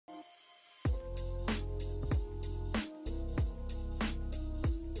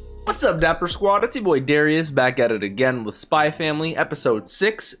What's up, Dapper Squad? It's your boy Darius back at it again with Spy Family episode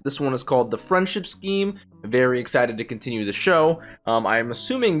 6. This one is called The Friendship Scheme. Very excited to continue the show. I'm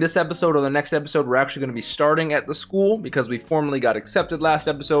assuming this episode or the next episode we're actually going to be starting at the school because we formally got accepted last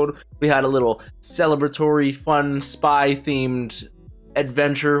episode. We had a little celebratory, fun, spy-themed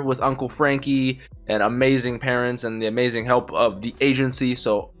adventure with Uncle Frankie and amazing parents and the amazing help of the agency.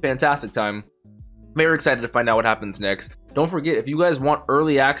 So, fantastic time. Very excited to find out what happens next. Don't forget, if you guys want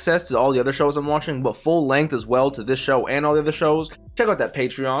early access to all the other shows I'm watching, but full length as well to this show and all the other shows, check out that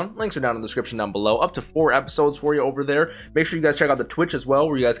Patreon. Links are down in the description down below. Up to 4 episodes for you over there. Make sure you guys check out the Twitch as well,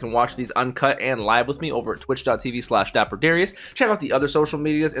 where you guys can watch these uncut and live with me over at twitch.tv/DapperDarius. Check out the other social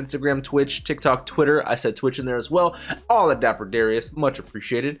medias, Instagram, Twitch, TikTok, Twitter. I said Twitch in there as well. All at DapperDarius. Much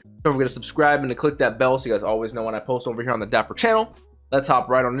appreciated. Don't forget to subscribe and to click that bell so you guys always know when I post over here on the Dapper channel. Let's hop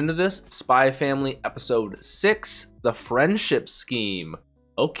right on into this. Spy Family episode 6, The Friendship Scheme.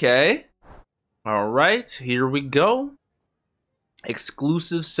 Okay. Alright, here we go.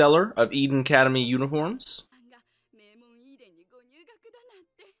 Exclusive seller of Eden Academy uniforms.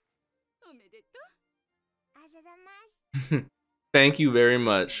 Thank you very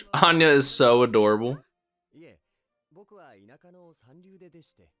much. Anya is so adorable.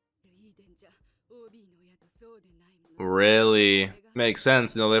 Really? Makes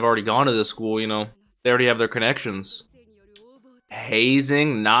sense. You know, they've already gone to this school, you know. They already have their connections.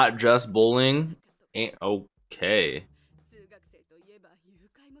 Hazing, not just bullying. Okay.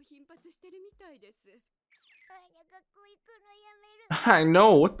 I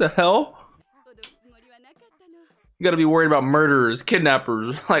know, what the hell? You gotta be worried about murderers,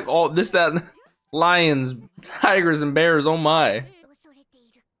 kidnappers, like all this, that, lions, tigers, and bears, oh my.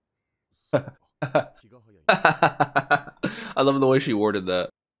 I love the way she worded that.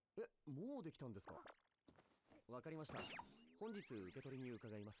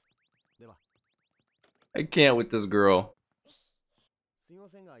 I can't with this girl.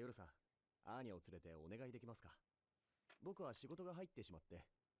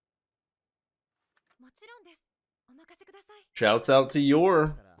 Shouts out to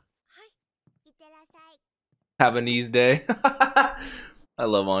your Havanese Day. I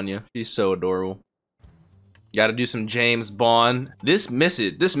love Anya. She's so adorable. Gotta do some James Bond. This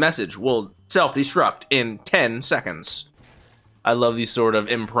message will self-destruct in 10 seconds. I love these sort of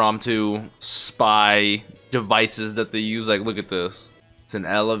impromptu spy devices that they use. Like, look at this. It's an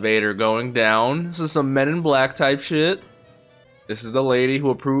elevator going down. This is some Men in Black type shit. This is the lady who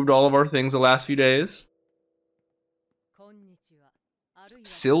approved all of our things the last few days.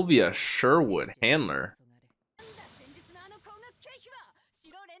 Sylvia Sherwood, handler.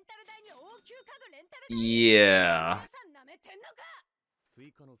 Yeah.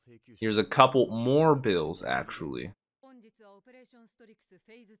 Here's a couple more bills, actually.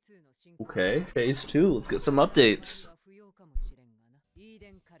 Okay, phase 2. Let's get some updates.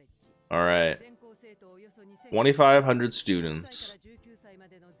 Alright. 2,500 students.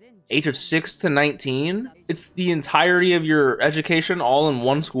 Age of 6 to 19? It's the entirety of your education all in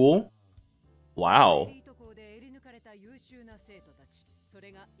one school? Wow.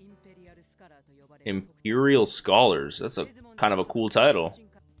 Imperial Scholars. That's a kind of a cool title.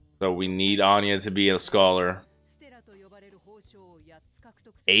 So we need Anya to be a scholar.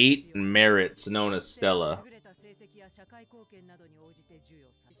 8 merits known as Stella.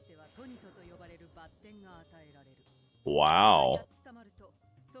 Wow.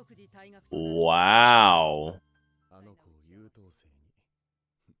 Wow.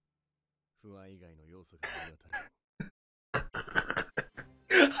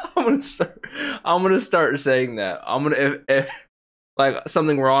 I'm gonna start saying that. If like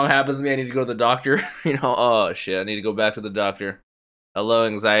something wrong happens to me, I need to go to the doctor. You know, oh shit, I need to go back to the doctor. Hello,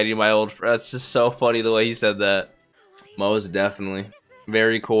 anxiety, my old friend. That's just so funny the way he said that. Most definitely.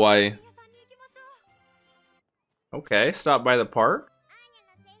 Very kawaii. Okay, stop by the park.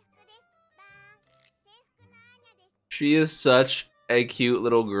 She is such a cute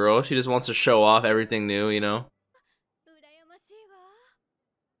little girl. She just wants to show off everything new, you know?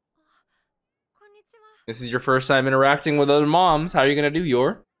 This is your first time interacting with other moms. How are you gonna do,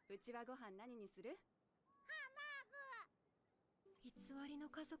 Yor?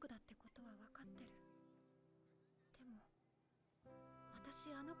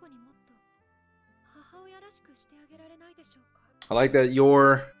 I like that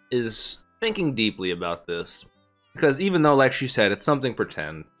Yor is thinking deeply about this. Because even though, like she said, it's something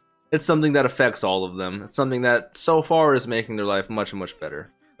pretend. It's something that affects all of them. It's something that, so far, is making their life much, much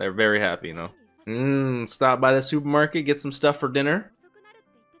better. They're very happy, you know? Stop by the supermarket, get some stuff for dinner.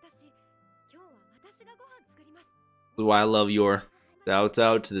 This is why I love Yor. Shouts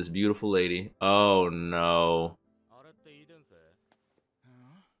out to this beautiful lady. Oh no.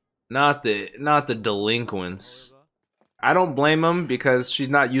 Not the delinquents. I don't blame them because she's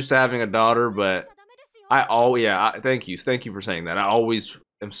not used to having a daughter, but thank you for saying that. I always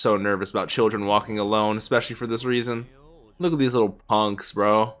am so nervous about children walking alone, especially for this reason. Look at these little punks,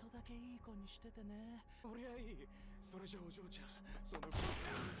 bro.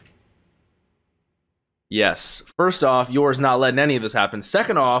 Yes. First off, yours not letting any of this happen.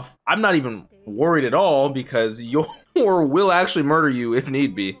 Second off, I'm not even worried at all because your will actually murder you if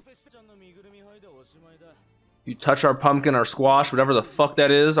need be. You touch our pumpkin, our squash, whatever the fuck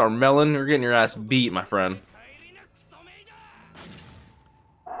that is, our melon, you're getting your ass beat, my friend.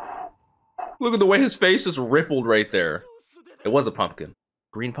 Look at the way his face is rippled right there. It was a pumpkin.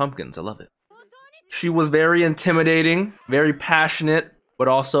 Green pumpkins, I love it. She was very intimidating, very passionate, but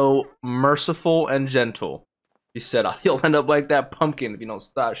also merciful and gentle. She said, "He'll end up like that pumpkin if you don't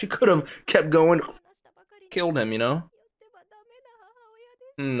stop." She could have kept going, killed him, you know?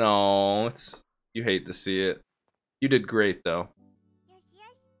 No, you hate to see it. You did great, though.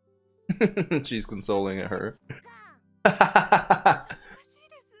 She's consoling her.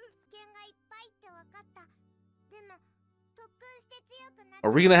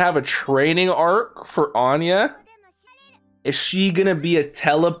 Are we gonna have a training arc for Anya? Is she gonna be a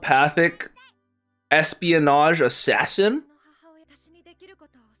telepathic espionage assassin?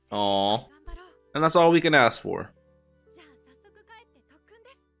 Aww. And that's all we can ask for.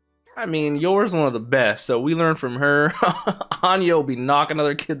 I mean, yours one of the best, so we learn from her. Anya will be knocking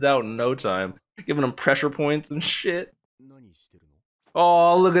other kids out in no time, giving them pressure points and shit.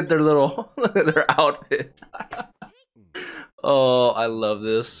 Oh, look at their look at their outfit. Oh, I love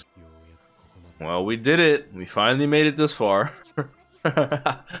this. Well, we did it. We finally made it this far.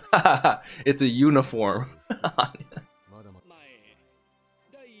 It's a uniform.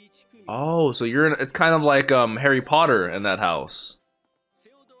 Oh, so it's kind of like Harry Potter in that house.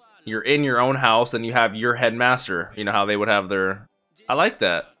 You're in your own house and you have your headmaster. You know how they would have their... I like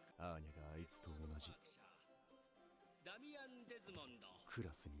that.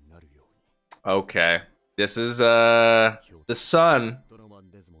 Okay. This is the son.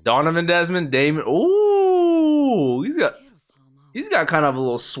 Donovan Desmond, Damian. Ooh, he's got kind of a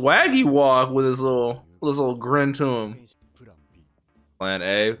little swaggy walk with his little grin to him. Plan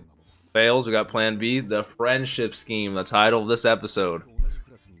A fails. We got Plan B, the friendship scheme. The title of this episode.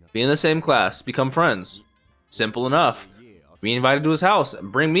 Be in the same class, become friends. Simple enough. Be invited to his house and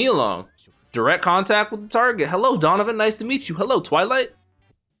bring me along. Direct contact with the target. Hello, Donovan. Nice to meet you. Hello, Twilight.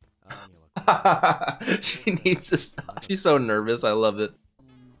 She needs to stop. She's so nervous. I love it.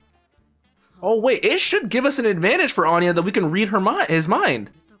 Oh wait, it should give us an advantage for Anya that we can read his mind.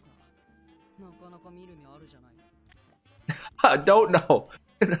 Don't know.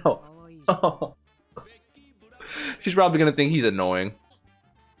 No. Oh. She's probably gonna think he's annoying.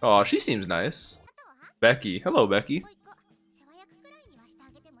 Oh, she seems nice. Becky. Hello, Becky.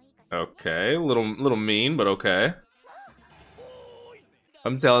 Okay, a little mean, but okay.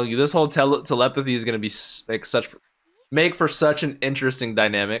 I'm telling you, this whole telepathy is gonna be like make for such an interesting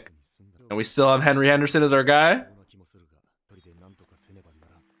dynamic. And we still have Henry Henderson as our guy.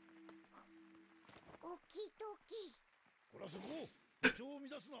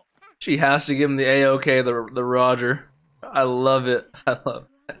 She has to give him the A-OK, the Roger. I love it. I love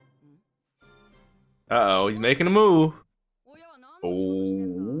it. Uh-oh, he's making a move.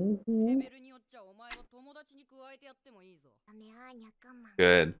 Oh.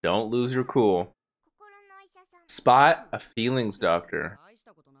 Good. Don't lose your cool. Spot a feelings doctor.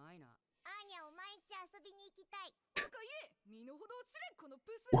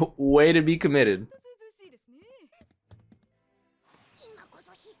 Way to be committed.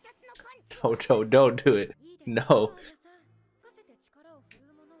 Oh, Joe, don't do it. No.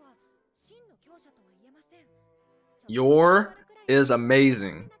 Your is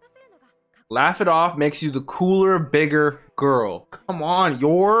amazing. Laugh it off makes you the cooler, bigger girl. Come on,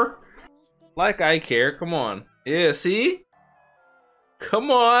 your. Like I care. Come on. Yeah, see?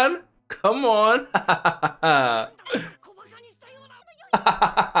 Come on. Come on.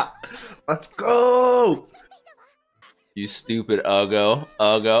 Let's go. You stupid Uggo.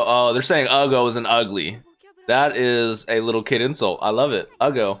 Uggo. Oh, they're saying Uggo isn't ugly. That is a little kid insult. I love it.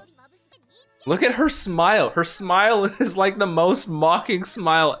 Uggo. Look at her smile. Her smile is like the most mocking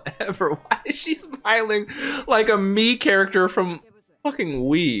smile ever. Why is she smiling like a Mii character from fucking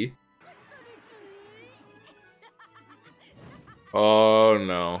Wii? Oh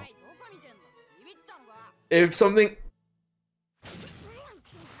no. If something...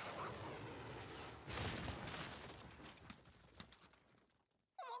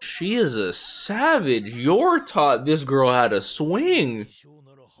 She is a savage. You're taught this girl how to swing.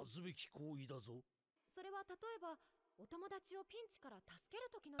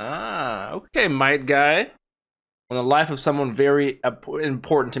 Ah, okay, might guy. When the life of someone very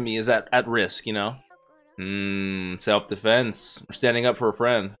important to me is at risk, you know? Self-defense. We're standing up for a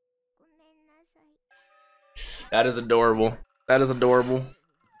friend. That is adorable. That is adorable.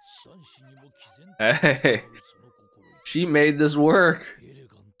 Hey, she made this work.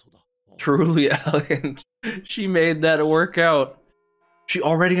 Truly elegant. She made that work out. She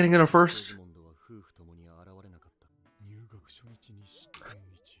already gonna get a first?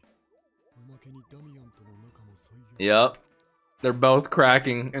 Yep. They're both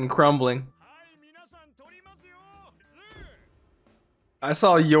cracking and crumbling. I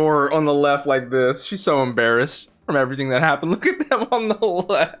saw Yor on the left like this. She's so embarrassed from everything that happened. Look at them on the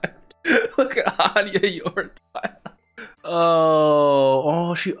left. Look at Anya, Yor, Twilight.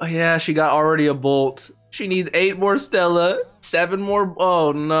 Oh, she got already a bolt. She needs 8 more Stella, 7 more.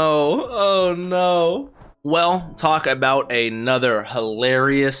 Oh no, oh no. Well, talk about another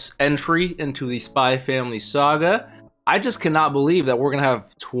hilarious entry into the Spy Family saga. I just cannot believe that we're gonna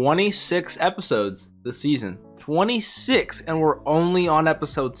have 26 episodes this season. 26, and we're only on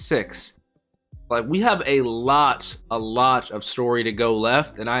episode 6. Like, we have a lot of story to go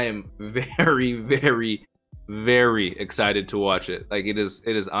left, and I am very, very, very excited to watch it. Like, it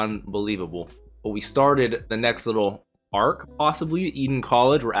is unbelievable. But we started the next little arc, possibly Eden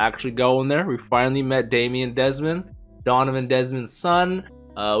College. We're actually going there. We finally met Damian, Desmond, Donovan, Desmond's son.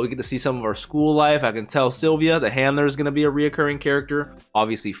 We get to see some of our school life. I can tell Sylvia, the handler, is going to be a reoccurring character.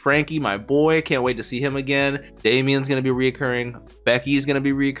 Obviously, Frankie, my boy, can't wait to see him again. Damian's going to be reoccurring. Becky's going to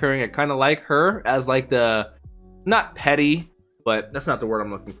be reoccurring. I kind of like her as like the, not petty, but that's not the word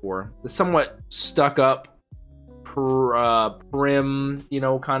I'm looking for. The somewhat stuck up, prim, you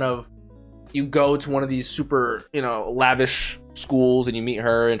know, kind of, you go to one of these super, you know, lavish schools and you meet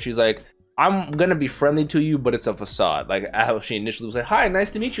her and she's like, I'm gonna be friendly to you, but it's a facade. Like how she initially was like, hi,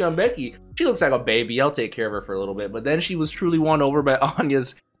 nice to meet you, I'm Becky. She looks like a baby, I'll take care of her for a little bit. But then she was truly won over by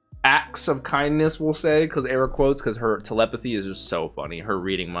Anya's acts of kindness, we'll say, because air quotes, because her telepathy is just so funny, her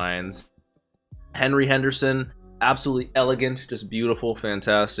reading minds. Henderson, absolutely elegant, just beautiful,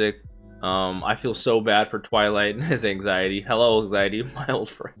 fantastic. I feel so bad for Twilight and his anxiety. Hello, anxiety, my old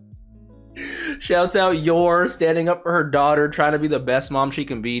friend. Shouts out Yor, standing up for her daughter, trying to be the best mom she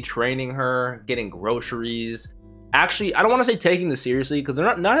can be, training her, getting groceries. Actually, I don't want to say taking this seriously, because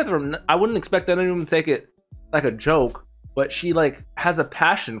they're not I wouldn't expect anyone to take it like a joke, but she like has a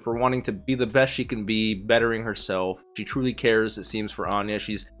passion for wanting to be the best she can be, bettering herself. She truly cares, it seems, for Anya.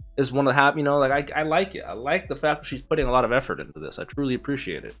 She's one of the happy, you know, like I like it. I like the fact that she's putting a lot of effort into this. I truly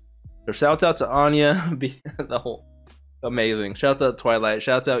appreciate it. So shouts out to Anya, the whole amazing. Shouts out Twilight,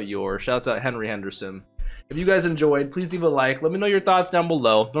 shouts out Yor, shouts out Henderson. If you guys enjoyed, please leave a like. Let me know your thoughts down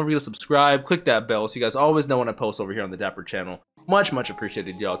below. Don't forget to subscribe, click that bell so you guys always know when I post over here on the Dapper channel. Much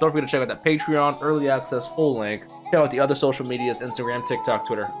appreciated, y'all. Don't forget to check out that Patreon, early access, full link. Check out the other social medias, Instagram, TikTok,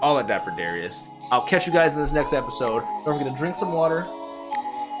 Twitter, all at DapperDarius. I'll catch you guys in this next episode. Don't forget to drink some water.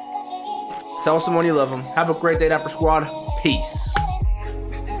 Tell someone you love them. Have a great day, Dapper Squad. Peace.